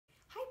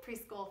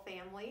Preschool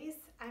families.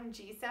 I'm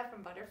Gisa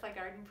from Butterfly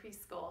Garden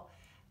Preschool.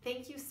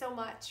 Thank you so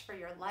much for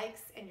your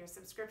likes and your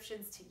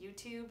subscriptions to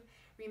YouTube.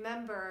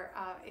 Remember,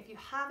 if you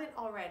haven't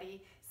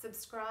already,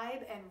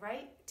 subscribe, and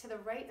right to the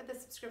right of the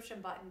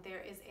subscription button there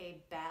is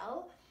a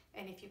bell,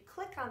 and if you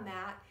click on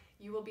that,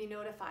 you will be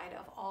notified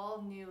of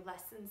all new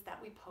lessons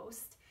that we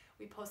post.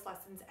 We post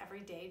lessons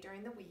every day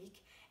during the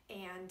week,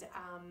 and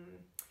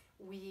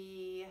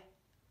we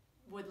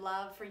would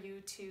love for you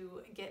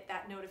to get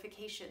that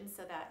notification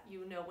so that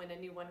you know when a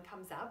new one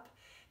comes up.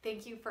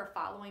 Thank you for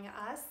following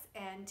us,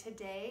 and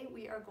today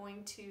we are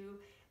going to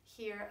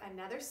hear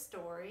another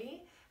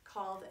story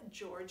called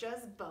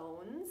Georgia's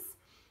Bones.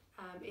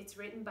 It's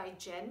written by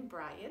Jen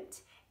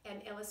Bryant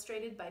and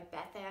illustrated by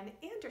Beth Ann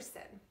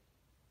Anderson.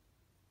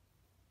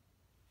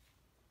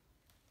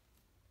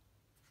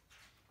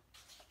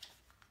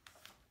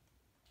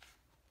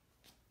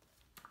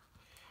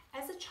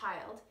 As a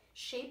child,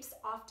 shapes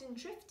often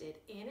drifted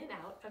in and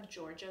out of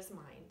Georgia's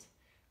mind.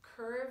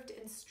 Curved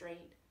and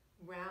straight,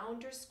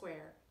 round or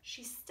square,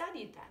 she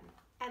studied them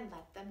and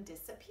let them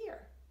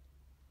disappear.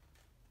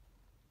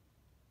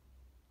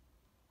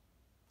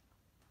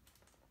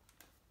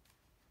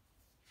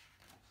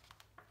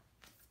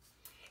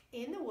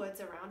 In the woods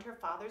around her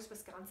father's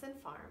Wisconsin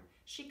farm,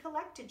 she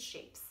collected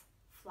shapes,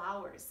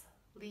 flowers,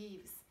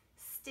 leaves,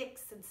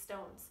 sticks, and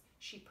stones.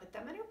 She put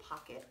them in her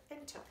pocket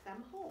and took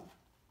them home.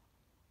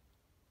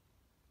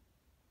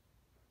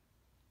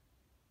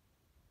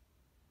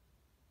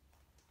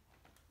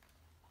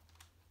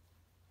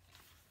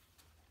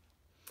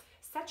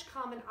 Such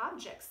common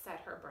objects, said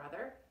her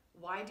brother.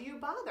 Why do you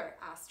bother?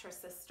 Asked her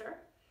sister.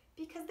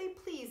 Because they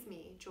please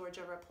me,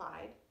 Georgia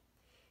replied.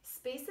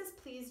 Spaces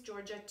pleased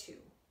Georgia too.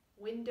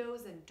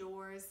 Windows and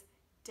doors,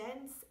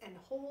 dents and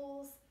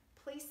holes,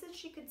 places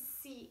she could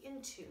see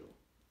into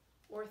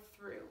or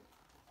through.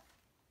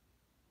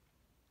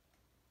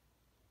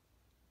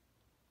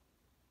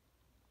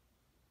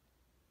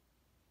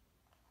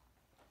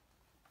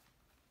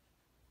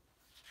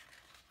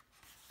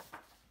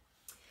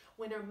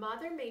 When her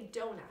mother made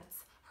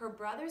donuts, her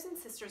brothers and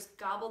sisters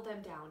gobbled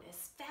them down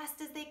as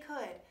fast as they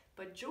could,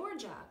 but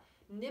Georgia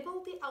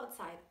nibbled the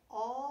outside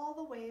all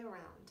the way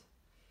around,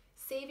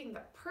 saving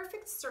the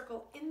perfect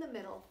circle in the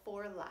middle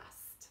for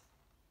last.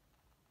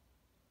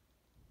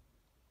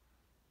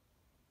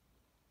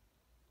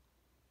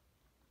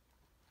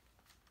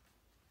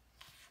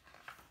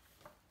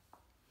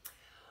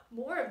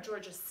 More of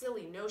Georgia's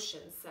silly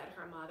notions, said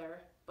her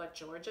mother, but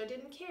Georgia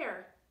didn't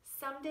care.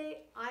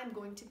 Someday I'm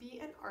going to be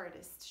an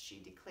artist, she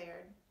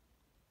declared.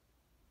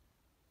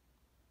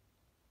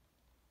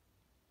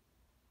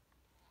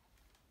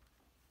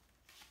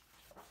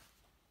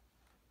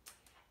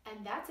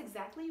 And that's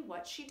exactly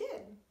what she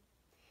did.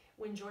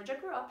 When Georgia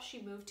grew up,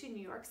 she moved to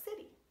New York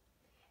City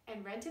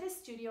and rented a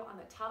studio on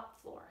the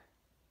top floor.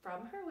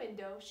 From her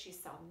window, she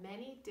saw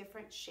many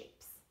different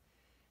shapes,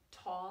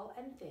 tall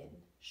and thin,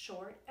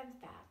 short and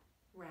fat,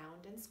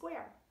 round and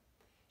square.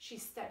 She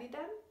studied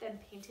them, then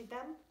painted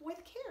them with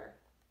care.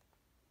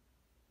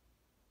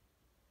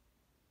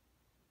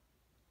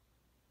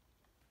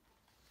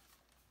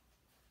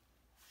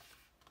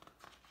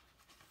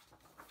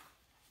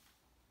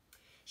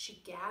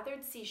 She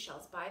gathered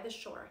seashells by the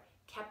shore,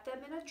 kept them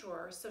in a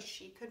drawer so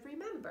she could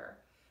remember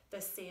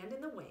the sand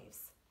and the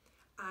waves.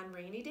 On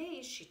rainy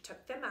days, she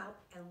took them out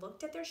and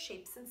looked at their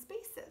shapes and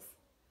spaces.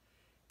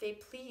 They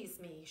please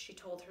me, she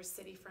told her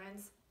city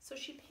friends, so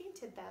she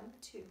painted them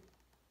too.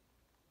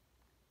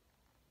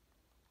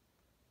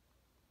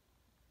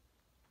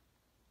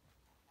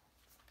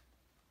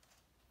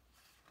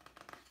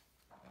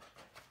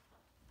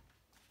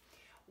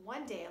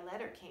 One day a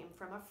letter came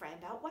from a friend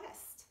out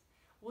west.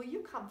 Will you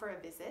come for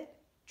a visit?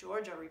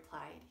 Georgia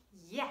replied,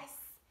 yes.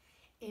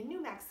 In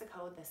New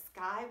Mexico, the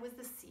sky was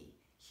the sea,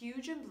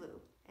 huge and blue,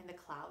 and the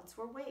clouds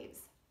were waves,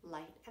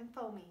 light and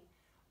foamy,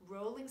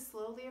 rolling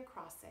slowly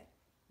across it.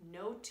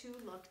 No two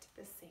looked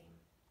the same.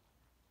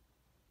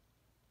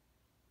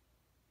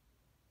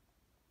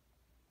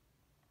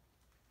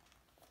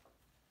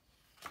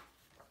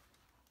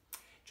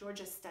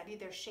 Georgia studied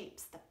their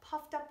shapes, the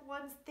puffed up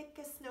ones thick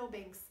as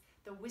snowbanks,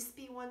 the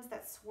wispy ones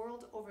that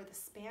swirled over the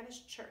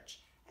Spanish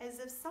church, as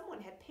if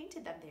someone had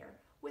painted them there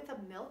with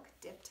a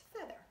milk-dipped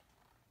feather.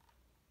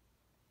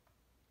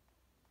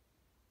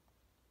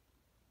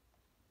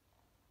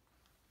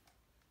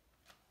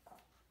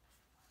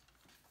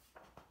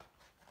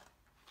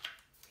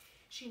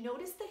 She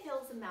noticed the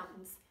hills and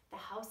mountains, the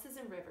houses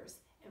and rivers,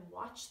 and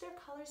watched their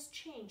colors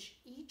change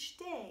each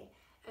day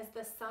as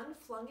the sun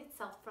flung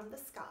itself from the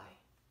sky.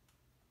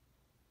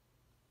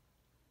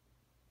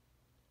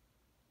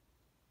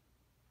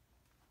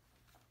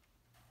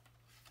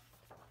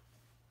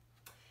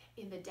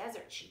 In the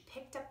desert, she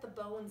picked up the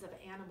bones of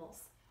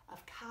animals,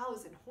 of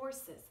cows and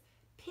horses,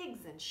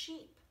 pigs and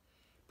sheep,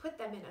 put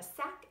them in a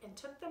sack and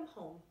took them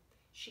home.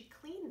 She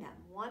cleaned them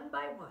one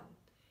by one,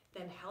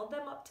 then held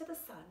them up to the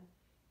sun.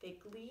 They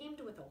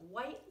gleamed with a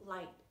white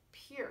light,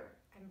 pure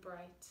and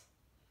bright,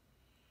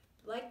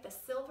 like the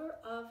silver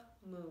of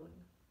moon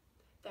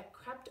that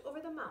crept over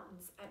the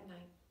mountains at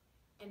night.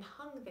 and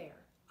hung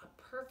there,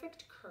 a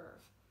perfect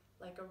curve,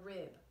 like a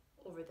rib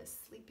over the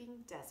sleeping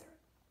desert.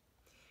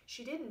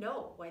 She didn't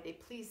know why they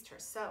pleased her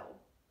so.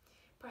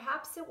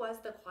 Perhaps it was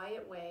the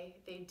quiet way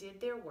they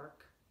did their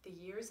work, the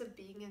years of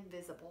being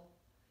invisible.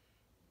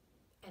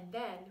 And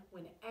then,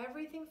 when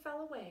everything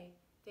fell away,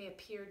 they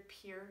appeared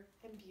pure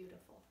and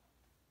beautiful.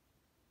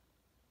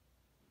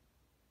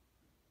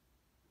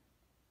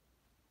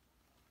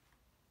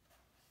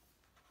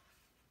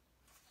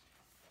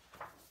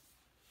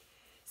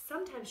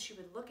 Sometimes she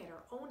would look at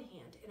her own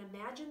hand and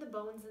imagine the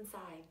bones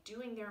inside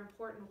doing their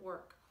important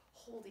work,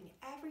 holding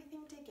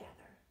everything together.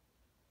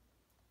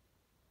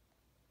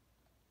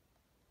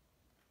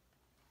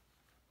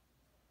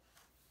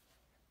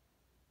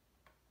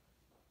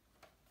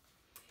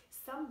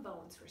 Some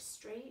bones were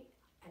straight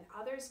and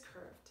others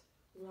curved,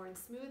 worn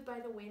smooth by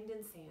the wind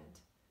and sand.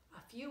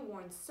 A few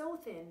worn so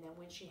thin that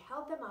when she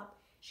held them up,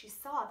 she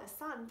saw the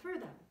sun through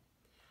them.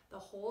 The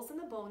holes in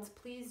the bones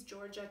pleased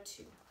Georgia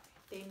too.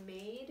 They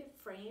made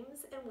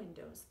frames and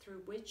windows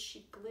through which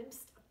she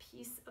glimpsed a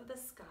piece of the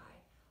sky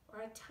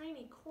or a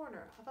tiny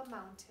corner of a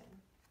mountain.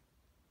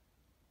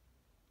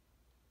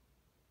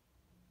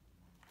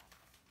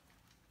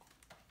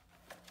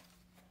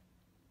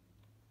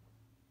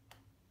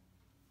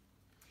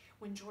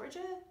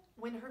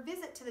 When her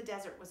visit to the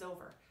desert was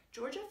over,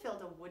 Georgia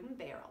filled a wooden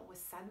barrel with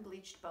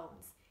sun-bleached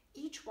bones,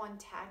 each one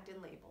tagged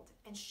and labeled,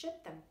 and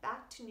shipped them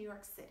back to New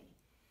York City.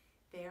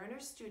 There in her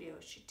studio,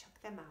 she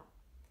took them out,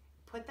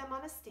 put them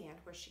on a stand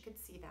where she could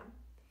see them,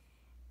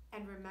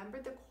 and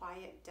remembered the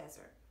quiet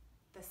desert,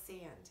 the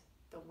sand,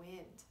 the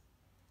wind,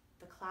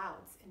 the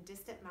clouds and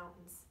distant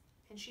mountains,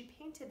 and she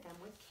painted them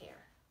with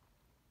care.